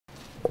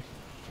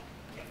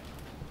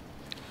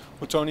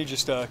Well, Tony,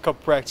 just a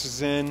couple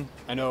practices in.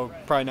 I know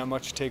probably not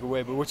much to take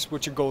away, but what's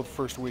your goal the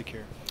first week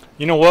here?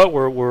 You know what?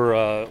 We're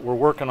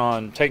working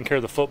on taking care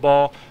of the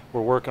football.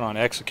 We're working on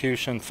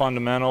execution,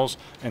 fundamentals,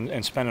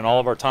 and spending all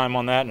of our time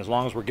on that. And as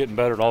long as we're getting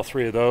better at all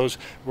three of those,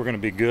 we're going to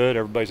be good.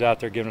 Everybody's out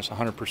there giving us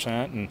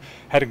 100%, and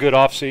had a good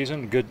off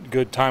season,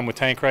 good time with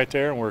Tank right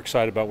there, and we're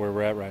excited about where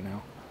we're at right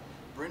now.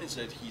 Brendan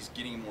said he's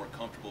getting more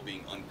comfortable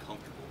being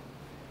uncomfortable.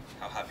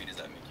 How happy does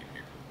that make you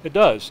hear? It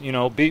does. You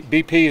know,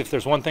 BP, if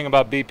there's one thing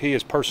about BP,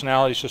 his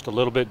personality is just a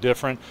little bit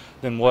different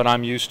than what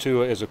I'm used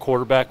to as a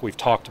quarterback. We've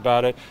talked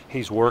about it.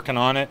 He's working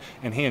on it,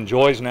 and he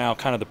enjoys now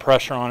kind of the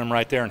pressure on him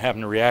right there and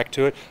having to react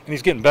to it. And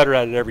he's getting better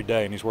at it every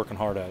day, and he's working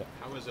hard at it.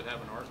 How is it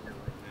having Art in your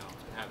room now,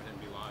 having him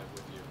be live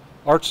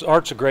with you?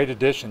 Art's a great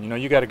addition. You know,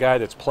 you got a guy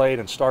that's played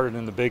and started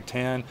in the Big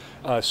Ten.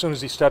 As soon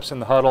as he steps in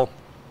the huddle,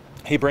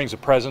 he brings a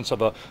presence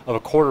of a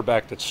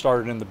quarterback that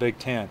started in the Big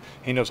Ten.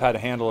 He knows how to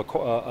handle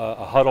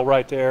a huddle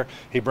right there.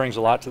 He brings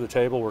a lot to the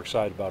table. We're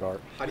excited about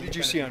Art. What did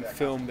you see on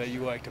film that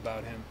you liked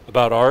about him?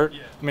 About Art?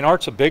 Yeah. I mean,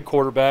 Art's a big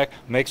quarterback,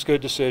 makes good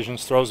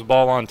decisions, throws the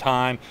ball on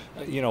time,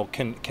 you know,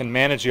 can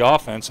manage the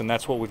offense, and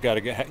that's what we've got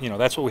to get. You know,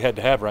 that's what we had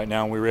to have right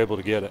now, and we were able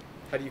to get it.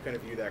 How do you kind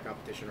of view that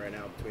competition right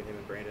now between him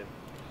and Brandon?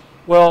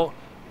 Well,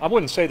 I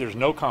wouldn't say there's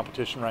no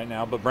competition right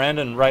now, but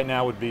Brandon right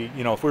now would be,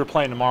 you know, if we were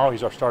playing tomorrow,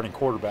 he's our starting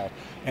quarterback.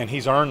 And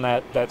he's earned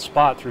that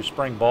spot through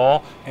spring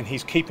ball, and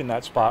he's keeping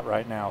that spot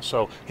right now.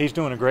 So he's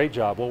doing a great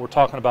job. What we're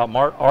talking about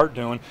Art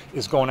doing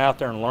is going out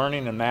there and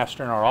learning and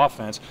mastering our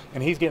offense,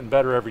 and he's getting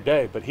better every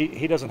day. But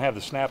he doesn't have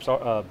the snaps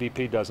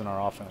BP does in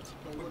our offense.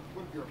 So what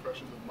have your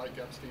impressions of Mike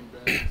Epstein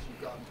been since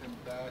you've gotten him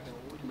back, and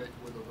what would you make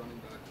with a running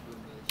back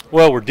room is?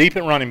 Well, we're deep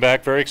at running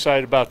back. Very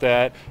excited about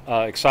that.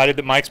 Excited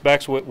that Mike's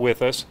back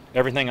with us.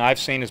 Everything I've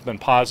seen has been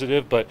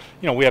positive, but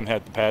you know we haven't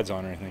had the pads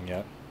on or anything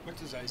yet. What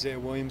does Isaiah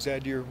Williams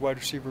add to your wide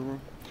receiver room?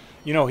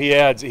 You know,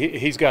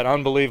 he's got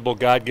unbelievable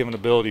God-given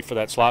ability for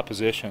that slot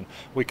position.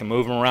 We can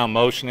move him around,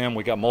 motion him.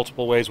 We got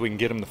multiple ways we can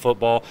get him the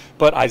football.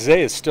 But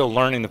Isaiah is still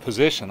learning the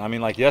position. I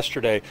mean, like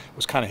yesterday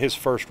was kind of his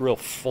first real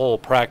full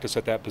practice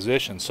at that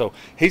position. So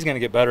he's going to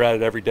get better at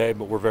it every day,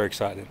 but we're very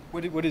excited.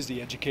 What is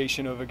the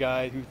education of a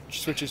guy who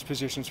switches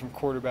positions from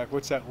quarterback?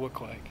 What's that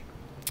look like?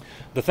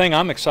 The thing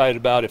I'm excited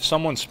about, if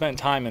someone spent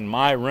time in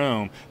my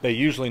room, they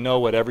usually know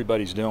what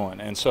everybody's doing.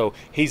 And so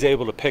he's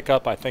able to pick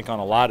up, I think, on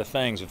a lot of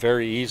things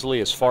very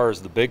easily as far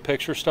as the big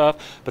picture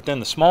stuff. But then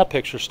the small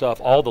picture stuff,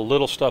 all the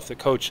little stuff that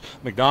Coach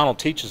McDonald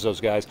teaches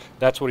those guys,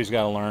 that's what he's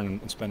got to learn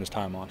and spend his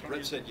time on.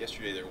 Brett said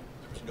yesterday there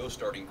was no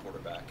starting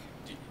quarterback.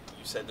 You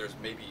said there's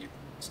maybe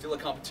still a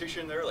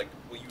competition there. Like,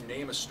 will you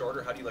name a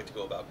starter? How do you like to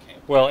go about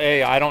camp? Well,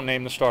 I don't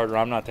name the starter.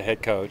 I'm not the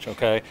head coach,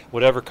 okay?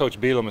 Whatever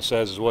Coach Bielema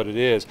says is what it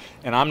is.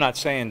 And I'm not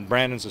saying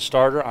Brandon's a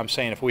starter. I'm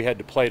saying if we had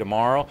to play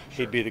tomorrow,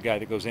 Sure. he'd be the guy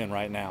that goes in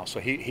right now. So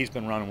he's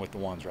been running with the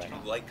ones right Do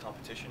now. you like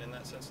competition in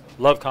that sense?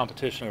 Love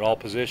competition at all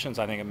positions.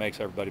 I think it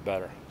makes everybody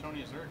better. Tony,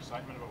 is there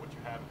excitement about what you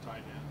have at tight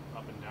end,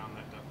 up and down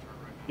that depth chart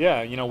right now?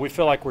 Yeah, you know, we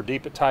feel like we're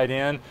deep at tight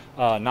end,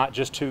 not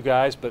just two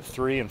guys, but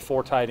 3 and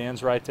 4 tight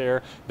ends right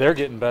there. They're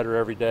getting better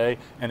every day,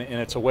 and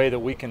it's a way that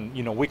we can,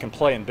 you know, we can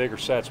play in bigger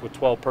sets with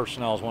 12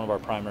 personnel as one of our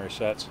primary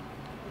sets.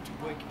 What do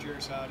Blake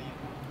Jarisati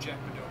and Jack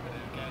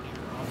Madoman add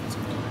to your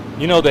offensive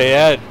line? You know, they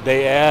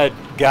add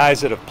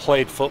guys that have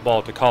played football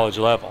at the college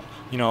level.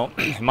 You know,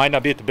 it might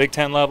not be at the Big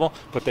Ten level,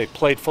 but they've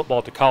played football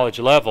at the college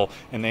level,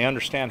 and they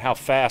understand how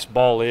fast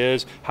ball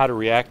is, how to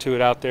react to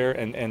it out there,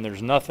 and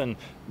there's nothing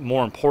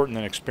more important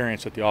than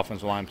experience at the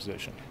offensive line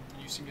position.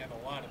 You seem to have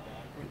a lot of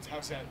that.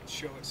 How's that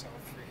show itself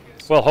for you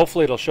guys? Well,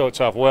 hopefully it'll show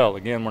itself well.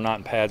 Again, we're not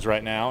in pads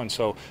right now, and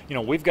so, you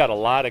know, we've got a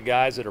lot of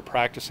guys that are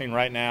practicing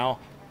right now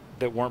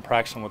that weren't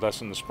practicing with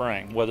us in the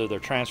spring, whether they're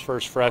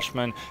transfers,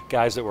 freshmen,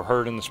 guys that were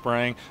hurt in the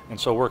spring, and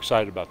so we're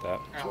excited about that.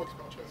 Alex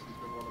Balcheski's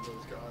been one of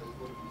those guys.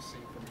 What have you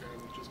seen from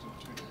him just in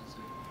 2 days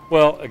here?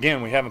 Well,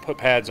 again, we haven't put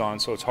pads on,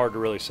 so it's hard to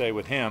really say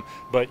with him,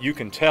 but you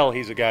can tell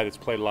he's a guy that's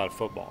played a lot of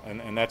football,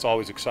 and that's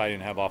always exciting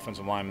to have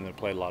offensive linemen that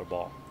played a lot of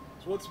ball.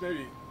 So what's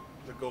maybe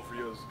the goal for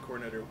you as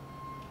coordinator,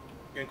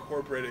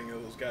 incorporating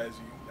those guys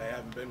that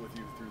haven't been with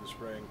you through the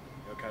spring,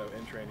 you know, kind of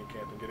in training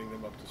camp, and getting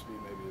them up to speed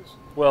maybe is?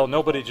 Well,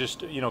 nobody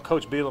just, you know,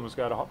 Coach Bielema's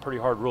got a pretty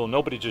hard rule.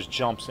 Nobody just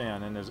jumps in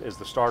and is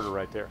the starter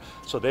right there.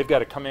 So they've got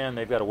to come in,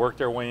 they've got to work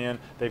their way in,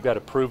 they've got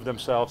to prove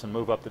themselves and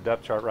move up the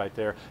depth chart right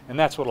there, and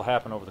that's what will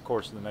happen over the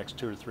course of the next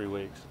 2 to 3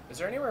 weeks. Is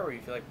there anywhere where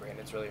you feel like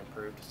Brandon's really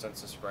improved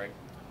since the spring?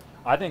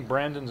 I think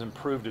Brandon's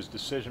improved his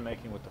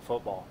decision-making with the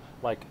football,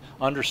 like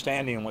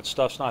understanding when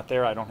stuff's not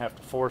there, I don't have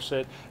to force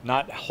it,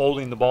 not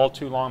holding the ball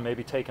too long,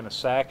 maybe taking a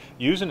sack,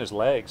 using his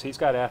legs. He's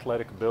got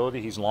athletic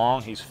ability, he's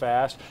long, he's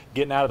fast,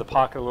 getting out of the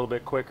pocket a little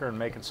bit quicker and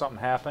making something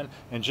happen,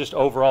 and just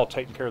overall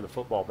taking care of the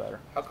football better.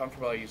 How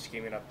comfortable are you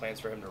scheming up plans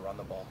for him to run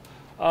the ball?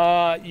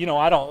 You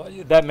know,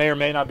 that may or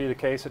may not be the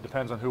case. It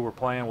depends on who we're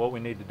playing, what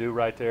we need to do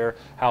right there,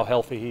 how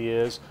healthy he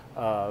is,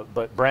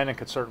 but Brandon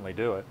could certainly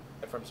do it.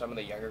 And from some of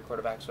the younger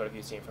quarterbacks, what have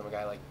you seen from a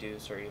guy like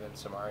Deuce or even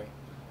Samari?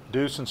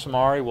 Deuce and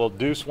Samari. Well,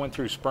 Deuce went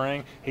through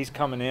spring. He's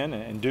coming in,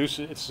 and Deuce,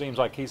 it seems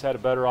like he's had a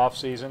better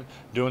offseason,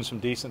 doing some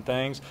decent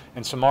things.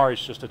 And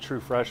Samari's just a true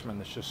freshman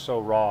that's just so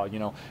raw. You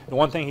know, the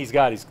one thing he's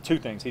got is two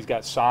things. He's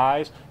got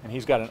size, and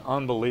he's got an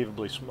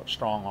unbelievably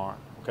strong arm.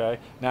 Okay.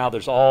 Now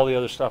there's all the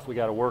other stuff we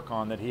got to work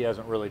on that he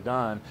hasn't really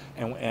done,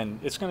 and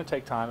it's going to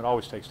take time. It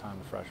always takes time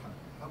with freshmen.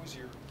 How has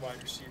your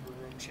wide receiver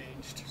room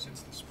changed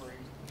since the spring?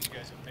 You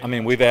guys have made I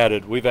mean, we've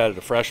added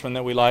a freshman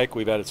that we like.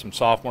 We've added some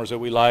sophomores that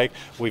we like.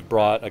 We've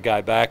brought a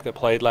guy back that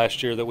played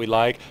last year that we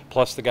like,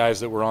 plus the guys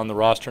that were on the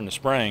roster in the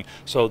spring.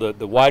 So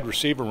the wide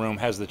receiver room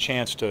has the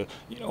chance to,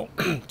 you know,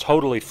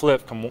 totally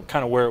flip from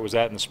kind of where it was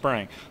at in the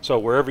spring. So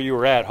wherever you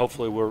were at,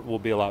 hopefully we'll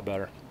be a lot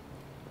better.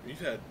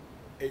 You've had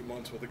 8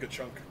 months with a good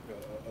chunk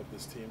of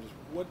this team. Just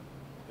what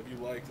have you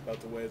liked about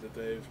the way that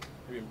they've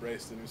maybe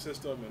embraced the new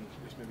system and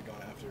just maybe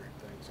gone after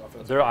things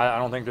offensively? I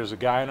don't think there's a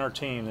guy on our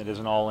team that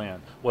isn't all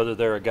in. Whether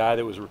they're a guy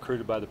that was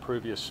recruited by the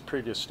previous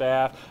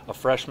staff, a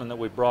freshman that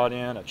we've brought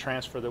in, a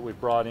transfer that we've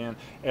brought in,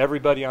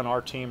 everybody on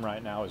our team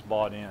right now is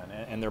bought in,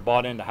 and they're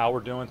bought into how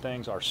we're doing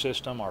things, our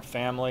system, our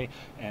family,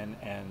 and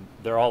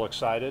they're all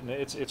excited, and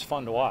it's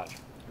fun to watch.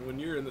 And when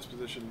you're in this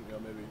position, you know,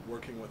 maybe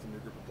working with a new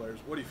group of players,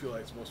 what do you feel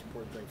like is the most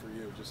important thing for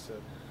you, just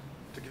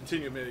to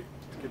continue maybe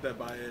to get that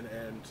buy-in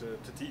and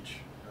to teach?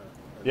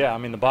 Yeah, I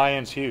mean, the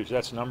buy-in's huge.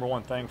 That's the number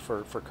one thing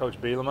for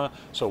Coach Bielema.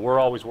 So we're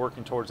always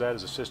working towards that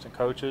as assistant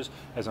coaches.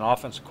 As an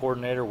offensive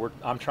coordinator,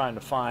 I'm trying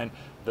to find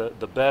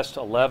the best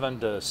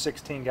 11 to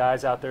 16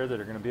 guys out there that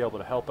are going to be able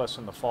to help us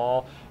in the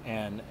fall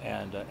and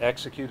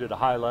execute at a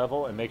high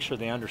level and make sure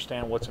they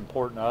understand what's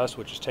important to us,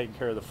 which is taking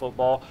care of the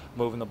football,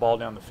 moving the ball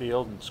down the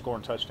field, and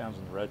scoring touchdowns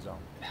in the red zone.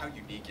 And how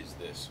unique is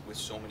this with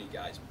so many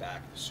guys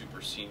back, the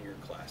super senior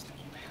class that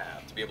you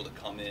have, to be able to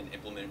come in,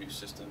 implement a new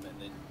system, and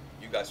then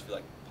you guys feel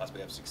like possibly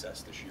have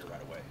success this year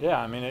right away? Yeah,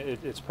 I mean,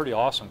 it's pretty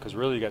awesome because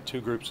really you got two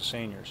groups of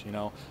seniors, you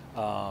know,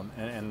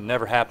 and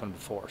never happened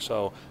before.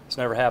 So it's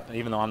never happened,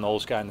 even though I'm the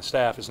oldest guy in the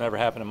staff, it's never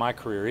happened in my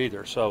career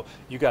either. So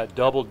you got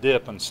double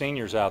dip on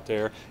seniors out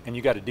there, and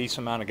you got a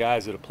decent amount of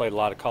guys that have played a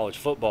lot of college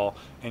football,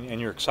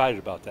 and you're excited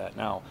about that.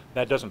 Now,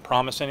 that doesn't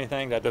promise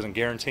anything, that doesn't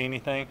guarantee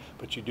anything,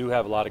 but you do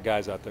have a lot of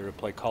guys out there who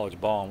play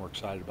college ball, and we're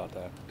excited about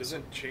that. Does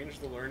it change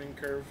the learning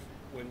curve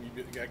when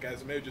you got guys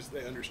that maybe just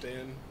they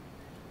understand,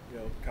 you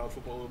know, college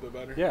football a little bit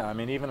better? Yeah, I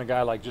mean, even a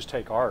guy like, just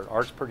take Art.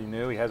 Art's pretty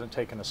new. He hasn't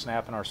taken a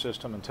snap in our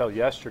system until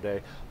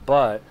yesterday,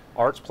 but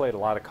Art's played a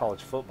lot of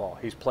college football.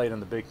 He's played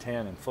in the Big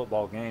Ten and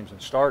football games and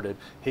started.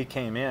 He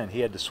came in. He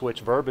had to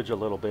switch verbiage a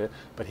little bit,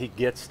 but he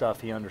gets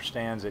stuff. He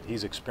understands it.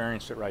 He's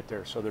experienced it right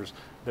there. So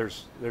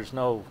there's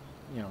no,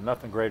 you know,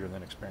 nothing greater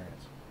than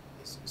experience.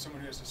 As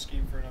someone who has to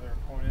scheme for another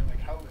opponent,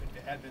 like how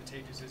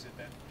advantageous is it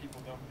that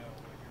people don't know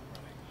what you're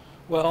running?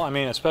 Well, I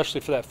mean, especially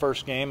for that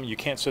first game, you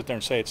can't sit there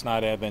and say it's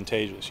not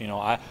advantageous. You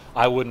know,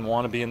 I wouldn't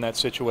want to be in that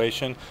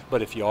situation,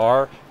 but if you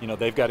are, you know,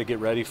 they've got to get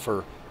ready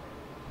for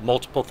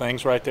multiple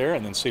things right there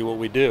and then see what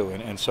we do.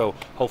 And so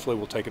hopefully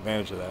we'll take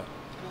advantage of that.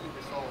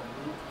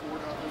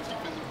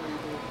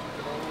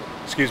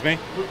 Excuse me?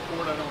 Luke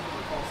Ford, I don't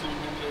recall seeing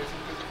him today. Is he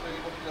physically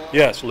able to go?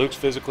 Yes, Luke's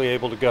physically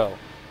able to go.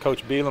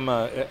 Coach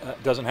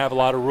Bielema doesn't have a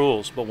lot of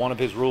rules, but one of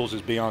his rules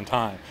is be on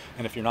time.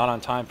 And if you're not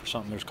on time for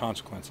something, there's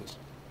consequences.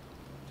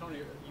 Tony,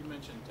 you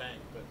mentioned Tank,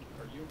 but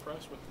are you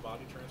impressed with the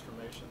body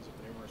transformations of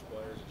numerous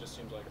players? It just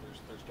seems like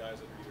there's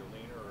guys that are either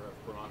leaner or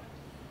have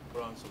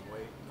put on some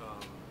weight,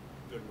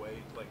 good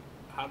weight. Like,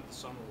 how did the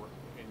summer work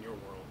in your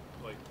world,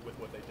 like with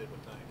what they did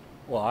with Tank?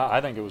 Well,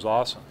 I think it was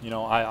awesome. You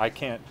know, I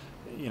can't.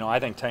 You know, I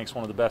think Tank's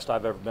one of the best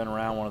I've ever been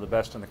around, one of the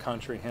best in the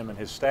country, him and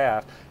his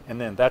staff.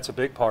 And then that's a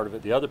big part of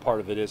it. The other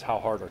part of it is how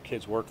hard our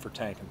kids work for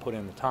Tank and put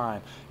in the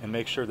time and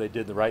make sure they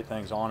did the right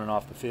things on and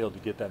off the field to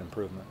get that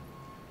improvement.